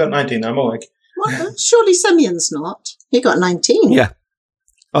 I got 19. I'm awake. What? Surely Semyon's not. He got 19. Yeah.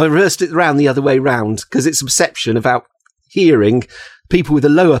 I reversed it round the other way round because it's a perception about hearing. People with a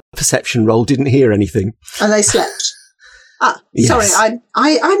lower perception roll didn't hear anything. And they slept. Yes. Sorry,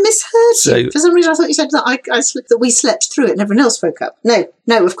 I misheard So- you. For some reason, I thought you said that that we slept through it and everyone else woke up.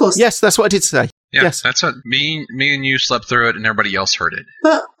 No, of course. Yes, that's what I did say. Yeah, Yes. that's what me and you slept through it, and everybody else heard it.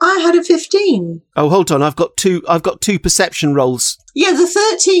 But I had a 15. Oh, hold on. I've got two perception rolls. Yeah, the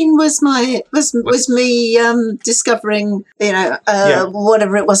 13 was me discovering,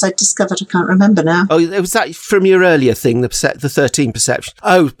 whatever it was I discovered. I can't remember now. Oh, was that from your earlier thing, the 13 perception?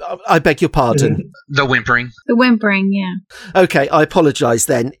 Oh, I beg your pardon. The whimpering. The whimpering, yeah. Okay, I apologise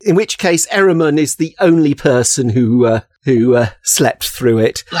then. In which case, Ereman is the only person who slept through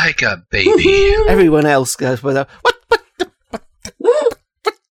it. Like a baby. Everyone else goes, what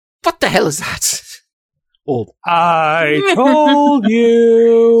the hell is that? Or I told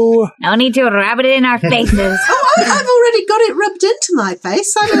you. No need to rub it in our faces. Oh, I've already got it rubbed into my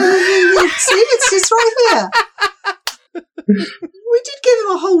face. I don't see, it's right here. We did give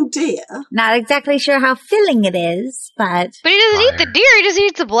him a whole deer. Not exactly sure how filling it is, but... But he doesn't eat the deer, he just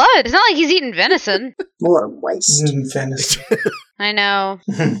eats the blood. It's not like he's eating venison. What a waste. Venison. I know.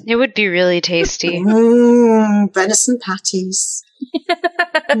 It would be really tasty. Venison patties.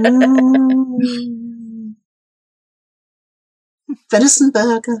 Venison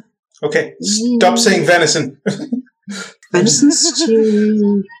burger. Okay, stop saying venison. Venison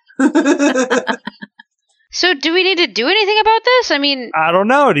stew. So do we need to do anything about this? I mean... I don't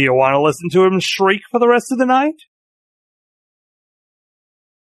know. Do you want to listen to him shriek for the rest of the night?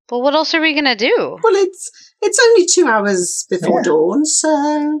 Well, what else are we going to do? Well, it's only 2 hours before dawn,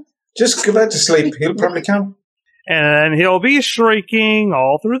 so... Just go back to sleep. He'll probably come. And he'll be shrieking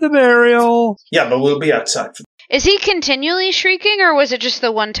all through the burial. Yeah, but we'll be outside. Is he continually shrieking, or was it just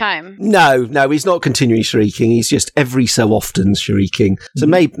the one time? No, he's not continually shrieking. He's just every so often shrieking. So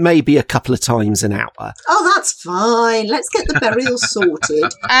maybe a couple of times an hour. Oh, that's fine. Let's get the burial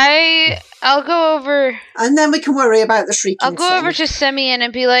sorted. I'll go over... And then we can worry about the shrieking I'll go over to Simeon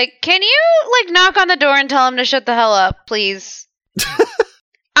and be like, can you, knock on the door and tell him to shut the hell up, please?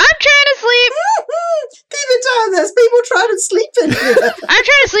 I'm trying to sleep. Keep it down. There's people trying to sleep in here. I'm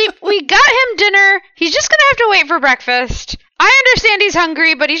trying to sleep. We got him dinner. He's just going to have to wait for breakfast. I understand he's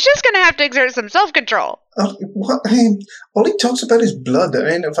hungry, but he's just going to have to exert some self-control. What? All he talks about is blood. I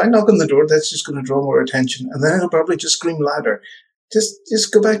mean, if I knock on the door, that's just going to draw more attention, and then he'll probably just scream louder.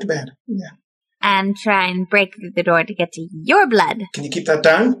 Just go back to bed. Yeah. And try and break through the door to get to your blood. Can you keep that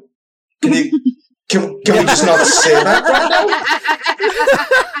down? Can you? Can we just not say that right now?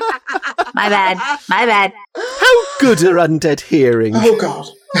 My bad. How good are undead hearing? Oh, God.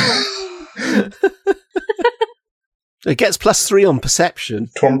 It gets +3 on perception.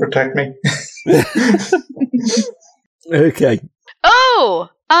 Torm, protect me. Okay. Oh!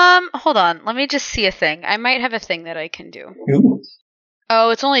 Hold on. Let me just see a thing. I might have a thing that I can do. Ooh. Oh,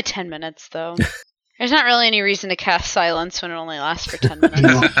 it's only 10 minutes, though. There's not really any reason to cast silence when it only lasts for 10 minutes.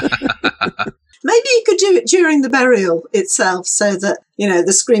 Maybe you could do it during the burial itself so that,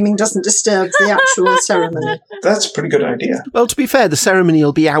 the screaming doesn't disturb the actual ceremony. That's a pretty good idea. Well, to be fair, the ceremony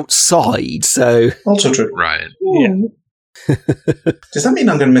will be outside, so... Also true. Right. Yeah. Does that mean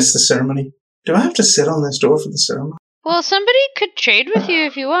I'm going to miss the ceremony? Do I have to sit on this door for the ceremony? Well, somebody could trade with you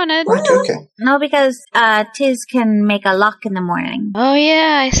if you wanted. Right, okay. No, because Tiz can make a lock in the morning. Oh,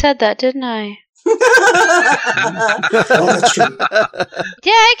 yeah, I said that, didn't I? Oh, that's true.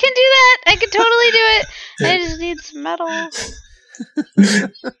 Yeah, I can do that. I can totally do it. I just need some metal.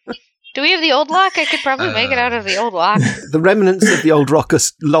 Do we have the old lock? I could probably make it out of the old lock. The remnants of the old lock are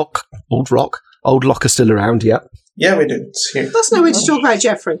still around, yeah. Yeah, we do. It's here. That's no way to talk about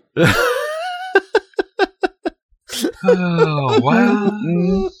Jeffrey. Oh, wow.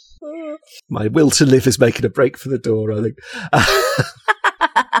 My will to live is making a break for the door, I think.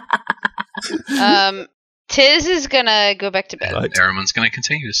 Tiz is gonna go back to bed. Right. Aramon's going to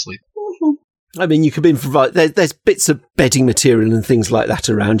continue to sleep. I mean, you could improvise. There's bits of bedding material and things like that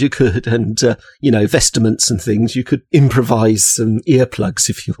around. You could, and vestments and things. You could improvise some earplugs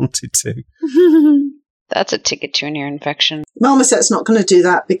if you wanted to. That's a ticket to an ear infection. Marmoset's not going to do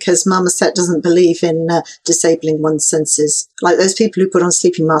that because Marmoset doesn't believe in disabling one's senses. Like those people who put on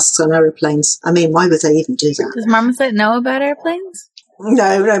sleeping masks on aeroplanes. I mean, why would they even do that? Does Marmoset know about airplanes?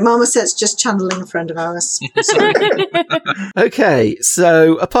 No, Marmoset's just channeling a friend of ours. Okay,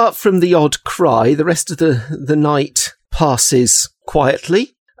 so apart from the odd cry, the rest of the night passes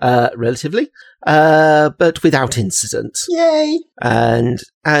quietly, relatively, but without incident. Yay!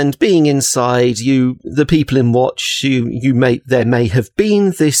 And being inside, the people in watch, there may have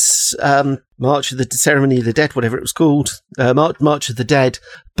been this March of the Ceremony of the Dead, whatever it was called, March of the Dead,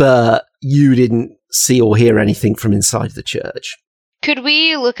 but you didn't see or hear anything from inside the church. Could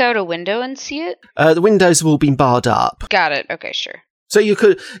we look out a window and see it? The windows have all been barred up. Got it. Okay, sure. So you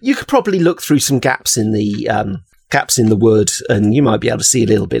could probably look through some gaps in the wood, and you might be able to see a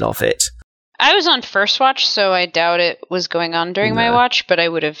little bit of it. I was on first watch, so I doubt it was going on during my watch, but I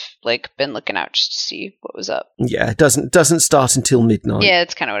would have been looking out just to see what was up. Yeah, it doesn't start until midnight. Yeah,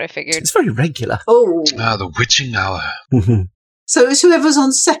 that's kind of what I figured. It's very regular. Oh. The witching hour. So it was whoever's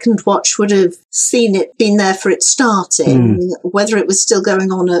on second watch would have seen it, been there for it starting. Whether it was still going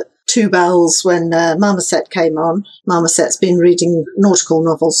on at 2 bells when Marmoset came on. Marmoset's been reading nautical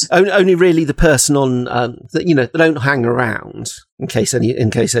novels. Only really the person on, they don't hang around in case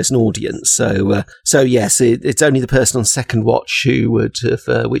there's an audience. So yes, it's only the person on second watch who would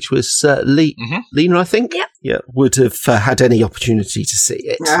have, which was Lena, I think. Yep. Yeah, would have had any opportunity to see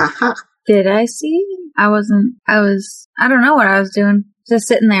it. Aha. Did I see? I don't know what I was doing. Just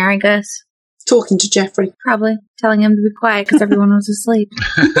sitting there, I guess. Talking to Jeffrey. Probably telling him to be quiet because everyone was asleep.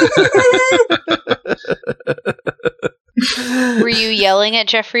 Were you yelling at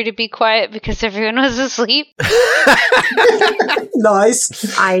Jeffrey to be quiet because everyone was asleep?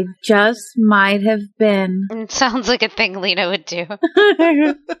 Nice. I just might have been. It sounds like a thing Lena would do.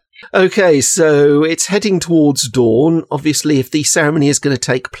 Okay, so it's heading towards dawn. Obviously, if the ceremony is going to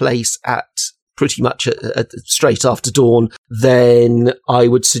take place at pretty much straight after dawn, then I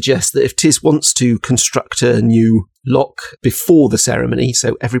would suggest that if Tiz wants to construct a new lock before the ceremony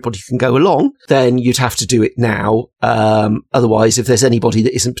so everybody can go along, then you'd have to do it now. Otherwise, if there's anybody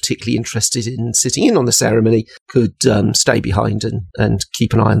that isn't particularly interested in sitting in on the ceremony, could stay behind and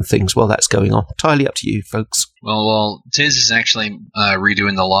keep an eye on things while that's going on. Entirely up to you, folks. Well, while Tiz is actually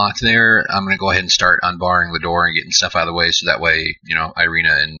redoing the lock there, I'm going to go ahead and start unbarring the door and getting stuff out of the way so that way,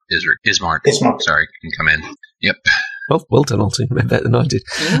 Irina and Ismark, can come in. Yep. Well done, Alton. You better than I did.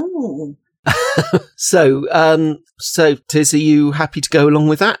 Ooh. So Tiz, are you happy to go along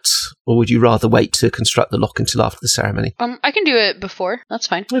with that? Or would you rather wait to construct the lock until after the ceremony? I can do it before. That's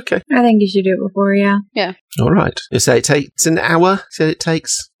fine. Okay. I think you should do it before, yeah. Yeah. All right. You say it takes an hour? You said it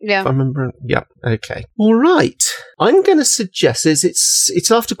takes? Yeah. If I remember. Yeah. Okay. All right. I'm going to suggest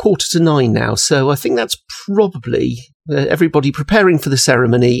it's after 9:15 now, so I think that's probably everybody preparing for the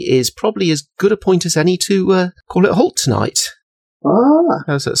ceremony is probably as good a point as any to call it a halt tonight. Ah,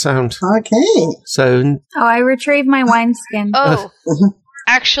 How's that sound? okay. So, I retrieved my wineskin. Oh,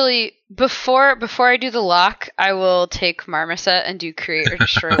 actually, before I do the lock, I will take Marmoset and do Create or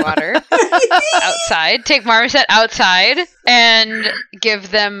Destroy Water outside. Take Marmoset outside and give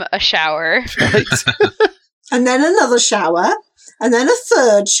them a shower. right. And then another shower. And then a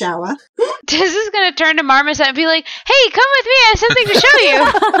third shower. Tiz is going to turn to Marmoset and be like, "Hey, come with me. I have something to show you."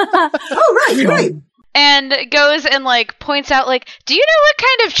 Oh, right, right. And goes and points out do you know what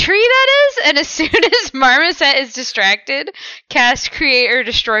kind of tree that is? And as soon as Marmoset is distracted, cast Create or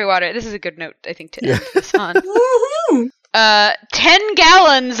Destroy Water. This is a good note, I think, to end this on. Woohoo. 10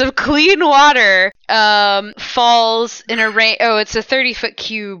 gallons of clean water falls in a range. Oh, it's a 30-foot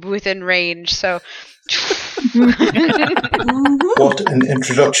cube within range, so... What an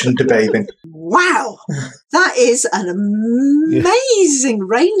introduction to bathing. Wow. That is an amazing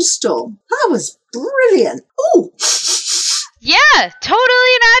rainstorm. That was brilliant. Oh. Yeah,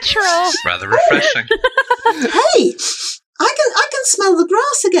 totally natural. Rather refreshing. Hey, I can smell the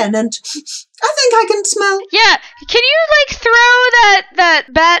grass again, and I think I can smell... Yeah, can you, throw that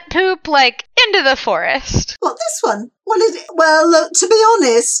bat poop, into the forest? What, this one? Well, to be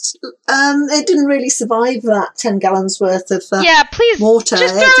honest, it didn't really survive that 10 gallons worth of yeah, please, water.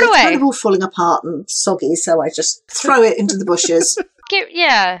 just throw it away. It's kind of all falling apart and soggy, so I just throw it into the bushes.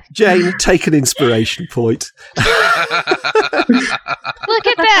 Yeah. Jane, take an inspiration point. Look at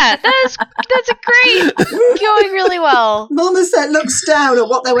that. That's a great. Going really well. Marmoset looks down at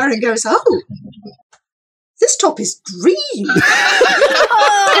what they're wearing and goes, "Oh, this top is green."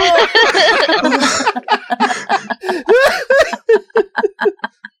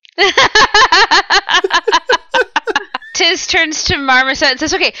 Tiz turns to Marmoset and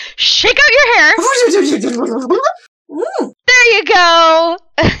says, "Okay, shake out your hair." There you go.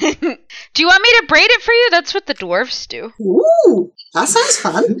 Do you want me to braid it for you? That's what the dwarves do. Ooh, that sounds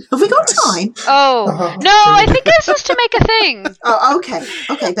fun. Have we got time? Oh, no, I think this is to make a thing. Oh, okay,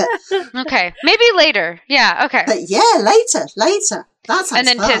 but Okay, maybe later. Yeah, okay. Yeah, later. That sounds And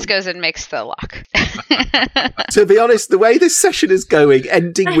then fun. Tiz goes and makes the lock. To be honest, the way this session is going,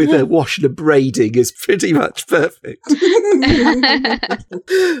 ending with a wash and a braiding is pretty much perfect.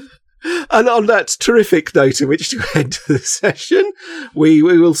 And on that terrific note in which to end the session, we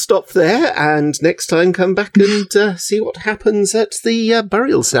will stop there and next time come back and see what happens at the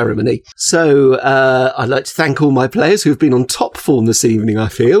burial ceremony. So I'd like to thank all my players who have been on top form this evening, I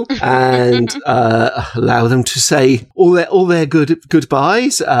feel, and allow them to say all their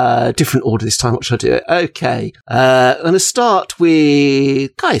goodbyes. Different order this time. What should I do? Okay. I'm going to start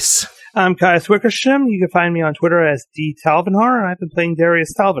with Kais. I'm Caius Wickersham. You can find me on Twitter as DTalvinar, and I've been playing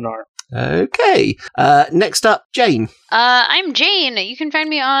Darius Talvinar. Okay. Next up, Jane. I'm Jane. You can find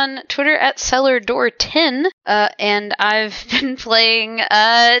me on Twitter at CellarDoor10, and I've been playing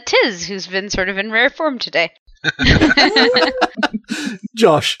Tiz, who's been sort of in rare form today.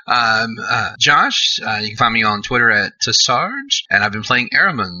 Josh. Josh, you can find me on Twitter at Tassarge, and I've been playing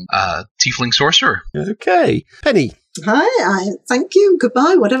Araman, Tiefling Sorcerer. Okay. Penny. Hi, thank you,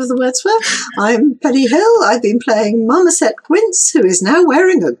 goodbye, whatever the words were. I'm Penny Hill. I've been playing Marmoset Quince, who is now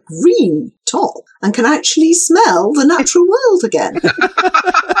wearing a green top and can actually smell the natural world again.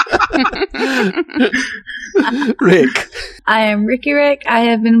 Rick. I am Ricky Rick. I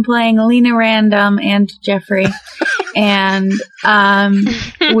have been playing Alina Random and Jeffrey, and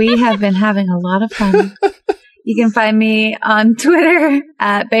we have been having a lot of fun. You can find me on Twitter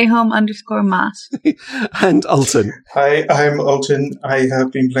at Bayhome_Moss. And Alton. Hi, I'm Alton. I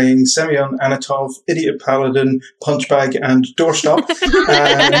have been playing Semyon Anatov, Idiot Paladin, Punchbag, and Doorstop.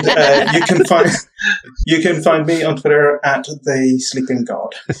 And you can find me on Twitter at The Sleeping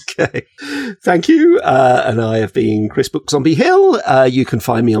God. Okay. Thank you. And I have been Chris Bookzombie Hill. You can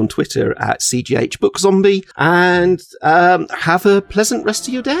find me on Twitter at CGH Bookzombie. And have a pleasant rest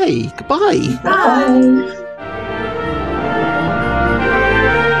of your day. Goodbye. Bye.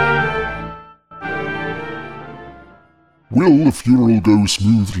 Will the funeral go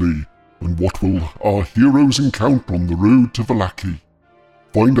smoothly? And what will our heroes encounter on the road to Vallaki?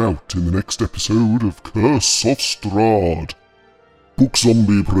 Find out in the next episode of Curse of Strahd.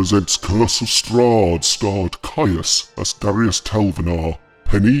 Bookzombie presents Curse of Strahd, starred Caius as Darius Talvinar,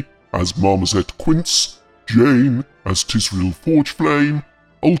 Penny as Marmoset Quince, Jane as Tisril Forgeflame,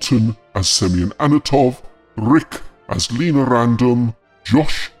 Alton as Semyon Anatov, Rick as Lena Random,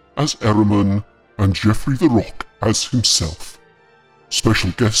 Josh as Eraman, and Jeffrey the Rock as himself. Special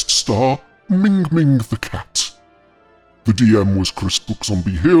guest star Ming Ming the Cat. The DM was Chris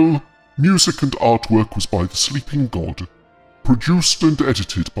Bookzombie Hill. Music and artwork was by The Sleeping God. Produced and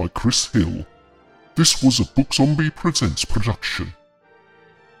edited by Chris Hill. This was a Bookzombie Presents production.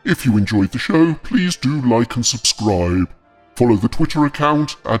 If you enjoyed the show, please do like and subscribe. Follow the Twitter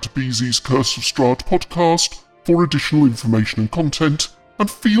account at BZ's Curse of Strahd podcast for additional information and content, and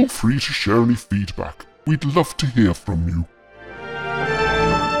feel free to share any feedback. We'd love to hear from you.